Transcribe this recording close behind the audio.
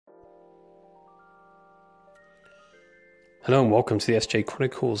Hello and welcome to the SJ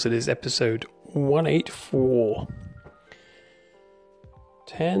Chronicles. It is episode 184.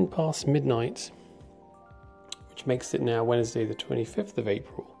 10 past midnight, which makes it now Wednesday the 25th of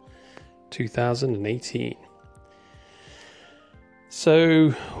April, 2018.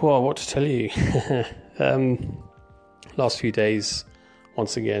 So, well, what to tell you? Last few days,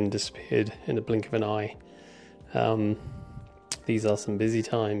 once again, disappeared in the blink of an eye. These are some busy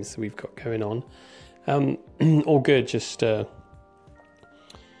times we've got going on. All good, just a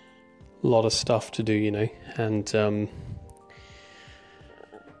lot of stuff to do, and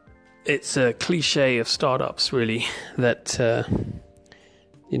it's a cliche of startups, really, that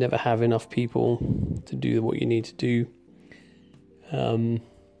you never have enough people to do what you need to do.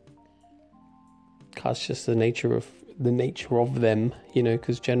 That's just the nature of them,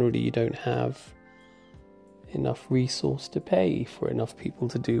 because generally you don't have enough resource to pay for enough people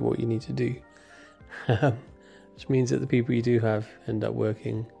to do what you need to do. Which means that the people you do have end up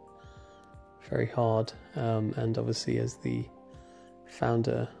working very hard, and obviously as the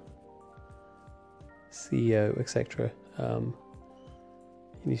founder, CEO, etc., you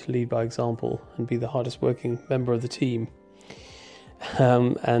need to lead by example and be the hardest working member of the team.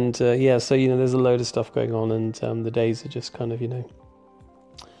 So there's a load of stuff going on, and the days are just kind of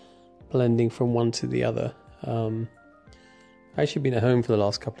blending from one to the other. I've actually been at home for the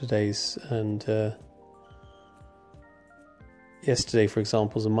last couple of days, and yesterday, for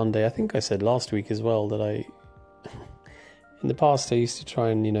example, was a Monday. I think I said last week as well that in the past I used to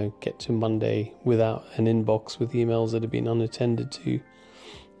try and get to Monday without an inbox with emails that had been unattended to,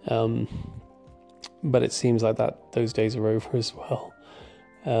 but it seems like those days are over as well.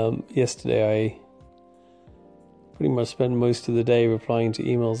 Yesterday I pretty much spent most of the day replying to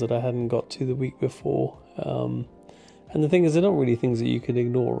emails that I hadn't got to the week before. And the thing is, they're not really things that you can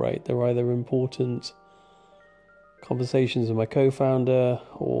ignore, right? They're either important conversations with my co-founder,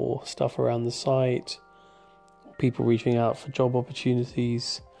 or stuff around the site, or people reaching out for job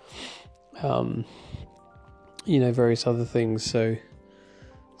opportunities, various other things. So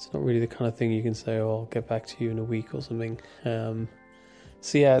it's not really the kind of thing you can say, I'll get back to you in a week or something.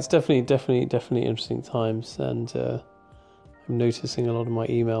 It's definitely interesting times, and I'm noticing a lot of my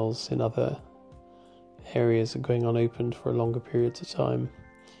emails in other areas are going unopened for longer periods of time,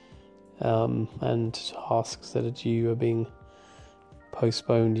 and tasks that are due are being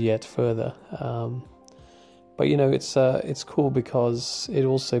postponed yet further. But it's cool because it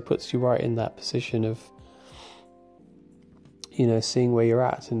also puts you right in that position of seeing where you're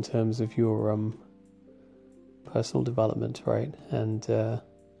at in terms of your personal development, right? And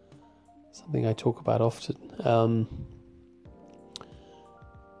something I talk about often.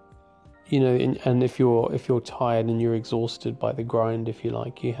 And if you're tired and you're exhausted by the grind, if you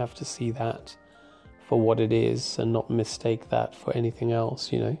like, you have to see that for what it is and not mistake that for anything else,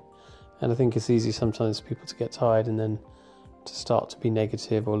 And I think it's easy sometimes for people to get tired and then to start to be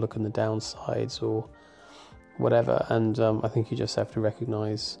negative or look on the downsides or whatever. And I think you just have to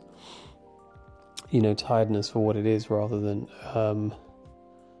recognize, tiredness for what it is rather than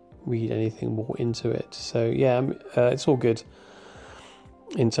read anything more into it. So it's all good.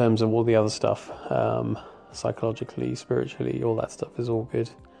 In terms of all the other stuff, psychologically, spiritually, all that stuff is all good.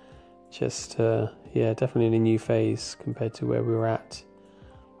 Just, definitely in a new phase compared to where we were at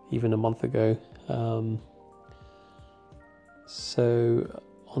even a month ago. So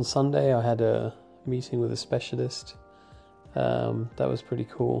on Sunday, I had a meeting with a specialist. That was pretty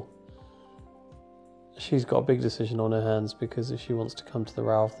cool. She's got a big decision on her hands, because if she wants to come to the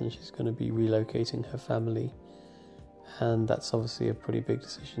Ralph, then she's going to be relocating her family. And that's obviously a pretty big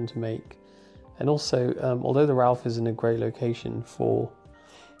decision to make. And also, although the Ralph is in a great location from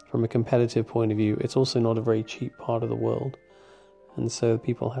a competitive point of view, it's also not a very cheap part of the world. And so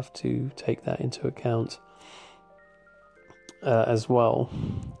people have to take that into account as well.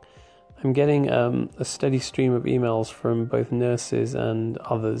 I'm getting a steady stream of emails from both nurses and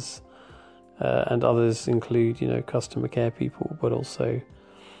others. And others include, customer care people, but also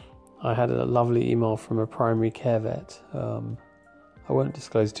I had a lovely email from a primary care vet. I won't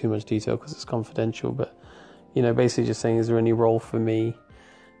disclose too much detail because it's confidential, but basically just saying, is there any role for me?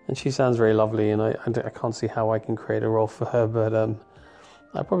 And she sounds very lovely, and I can't see how I can create a role for her, but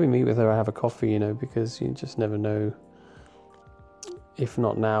I'll probably meet with her and have a coffee, because you just never know, if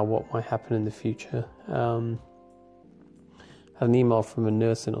not now, what might happen in the future. Had an email from a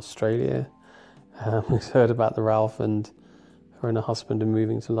nurse in Australia who's heard about the Ralph, and her and her husband are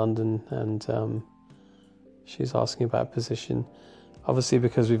moving to London, and she's asking about a position. Obviously,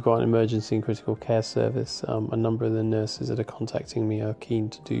 because we've got an emergency and critical care service, a number of the nurses that are contacting me are keen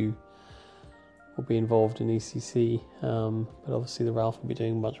to do will be involved in ECC, but obviously the Ralph will be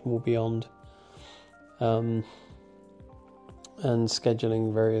doing much more beyond, and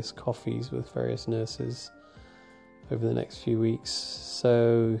scheduling various coffees with various nurses over the next few weeks.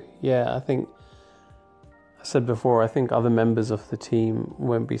 So yeah, I said before, I think other members of the team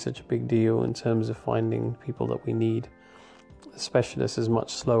won't be such a big deal in terms of finding people that we need. The specialist is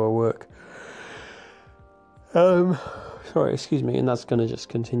much slower work. And that's going to just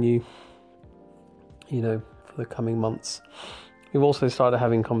continue, for the coming months. We've also started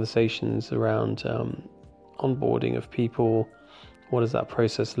having conversations around onboarding of people. What does that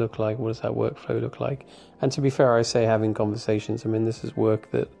process look like? What does that workflow look like? And to be fair, I say having conversations. I mean, this is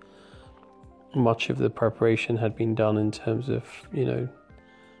work that much of the preparation had been done in terms of,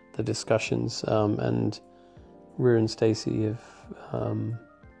 the discussions. And Rue and Stacey have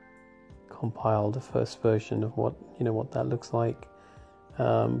compiled the first version of what that looks like.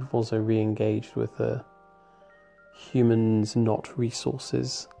 We've also re-engaged with a humans not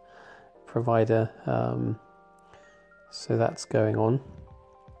resources provider. So that's going on.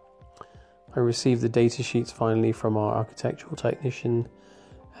 I received the data sheets finally from our architectural technician,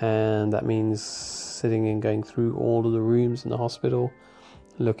 and that means sitting and going through all of the rooms in the hospital,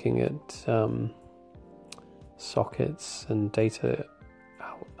 looking at sockets and data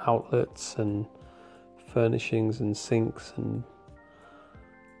outlets and furnishings and sinks and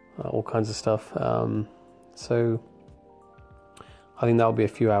all kinds of stuff. So I think that'll be a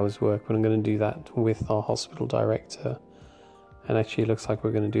few hours work, but I'm going to do that with our hospital director, and actually it looks like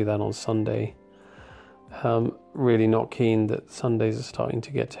we're going to do that on Sunday. Really not keen that Sundays are starting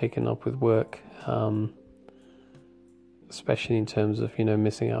to get taken up with work, especially in terms of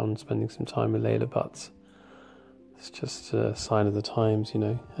missing out on spending some time with Layla, but it's just a sign of the times,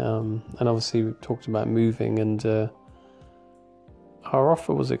 and obviously we've talked about moving, and our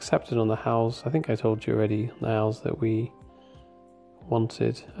offer was accepted on the house. I think I told you already, on the house that we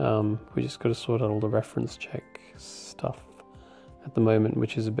wanted. We just got to sort out all the reference check stuff at the moment,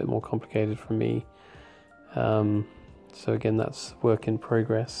 which is a bit more complicated for me. So again, that's work in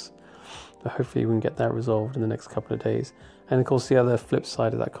progress. But hopefully we can get that resolved in the next couple of days. And of course, the other flip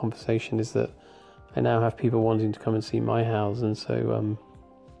side of that conversation is that I now have people wanting to come and see my house, and so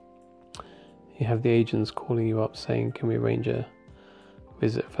you have the agents calling you up saying, can we arrange a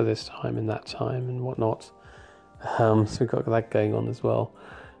visit for this time and that time and whatnot. So we've got that going on as well.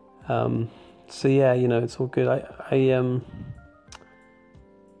 So yeah, it's all good. I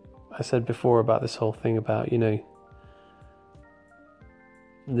said before about this whole thing about,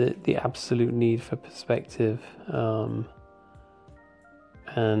 the absolute need for perspective,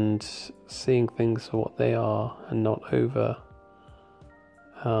 and seeing things for what they are and not over,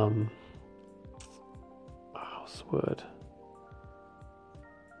 what's the word?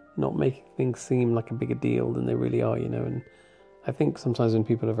 Not making things seem like a bigger deal than they really are, and I think sometimes when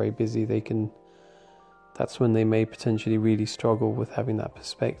people are very busy, that's when they may potentially really struggle with having that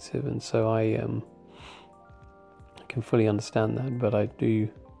perspective, and so I can fully understand that, but I do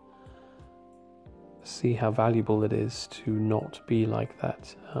see how valuable it is to not be like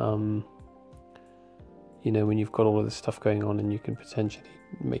that. When you've got all of this stuff going on and you can potentially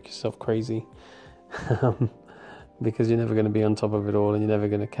make yourself crazy. Because you're never going to be on top of it all, and you're never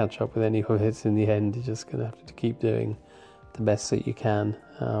going to catch up with any of it in the end. You're just going to have to keep doing the best that you can,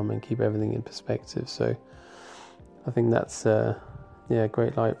 and keep everything in perspective. So I think that's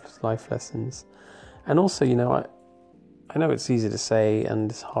great life lessons. And also, I know it's easy to say and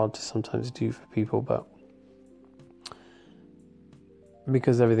it's hard to sometimes do for people, but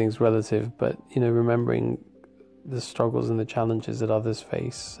because everything's relative, but remembering the struggles and the challenges that others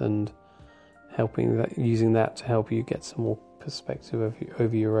face, and using that to help you get some more perspective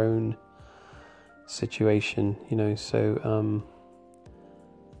over your own situation, so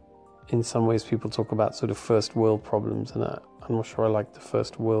in some ways people talk about sort of first world problems, and I'm not sure I like the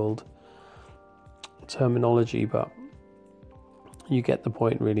first world terminology, but you get the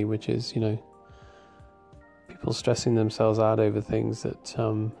point really, which is, people stressing themselves out over things that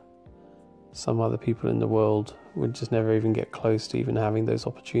some other people in the world would just never even get close to even having those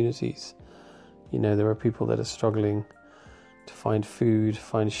opportunities. There are people that are struggling to find food,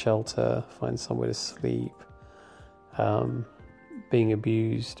 find shelter, find somewhere to sleep, being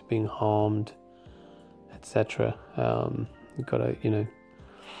abused, being harmed, etc. You've got a,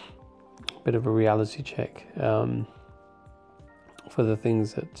 bit of a reality check for the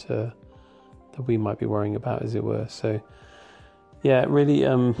things that we might be worrying about, as it were. So, yeah, really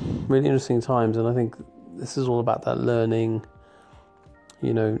interesting times, and I think this is all about that learning.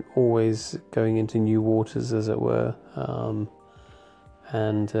 Always going into new waters, as it were,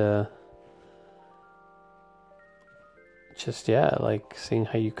 and just, yeah, like seeing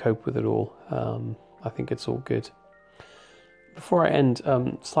how you cope with it all. I think it's all good. Before I end,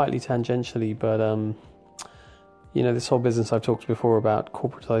 slightly tangentially, but this whole business I've talked before about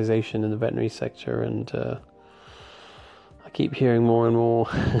corporatization in the veterinary sector, and I keep hearing more and more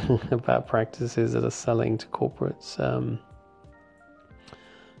about practices that are selling to corporates.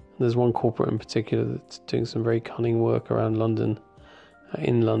 There's one corporate in particular that's doing some very cunning work around London,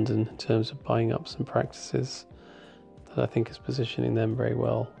 in London, in terms of buying up some practices that I think is positioning them very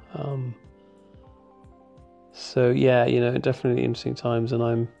well. So yeah, definitely interesting times, and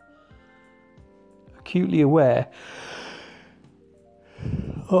I'm acutely aware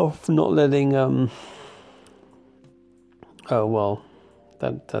of not letting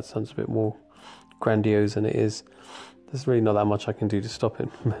that sounds a bit more grandiose than it is. There's really not that much I can do to stop it.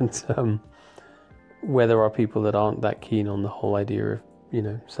 But where there are people that aren't that keen on the whole idea of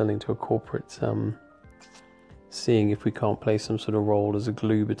selling to a corporate, seeing if we can't play some sort of role as a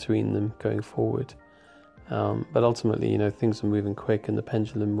glue between them going forward. But ultimately, things are moving quick and the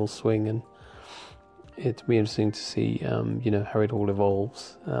pendulum will swing, and it'll be interesting to see, how it all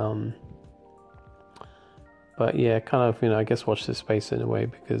evolves. But yeah, kind of, I guess watch this space in a way,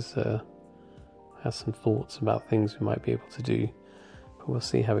 because I have some thoughts about things we might be able to do, but we'll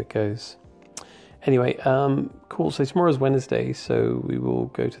see how it goes. Anyway, cool. So tomorrow's Wednesday, so we will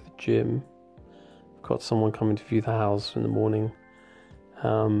go to the gym. I've got someone coming to view the house in the morning.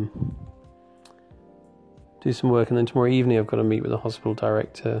 Do some work, and then tomorrow evening I've got to meet with the hospital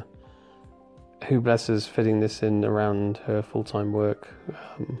director, who, bless her, is fitting this in around her full-time work,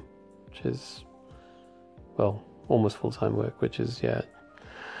 which is, well, almost full-time work, which is, yeah,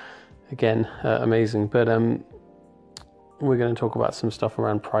 again, amazing. But we're going to talk about some stuff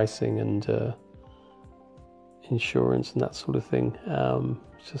around pricing and insurance and that sort of thing.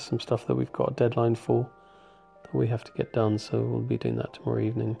 It's just some stuff that we've got a deadline for that we have to get done, so we'll be doing that tomorrow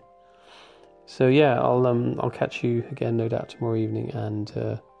evening. So yeah, I'll catch you again, no doubt, tomorrow evening,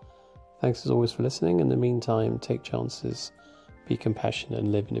 and thanks as always for listening. In the meantime, take chances, be compassionate,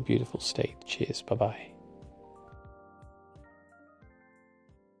 and live in a beautiful state. Cheers, bye-bye.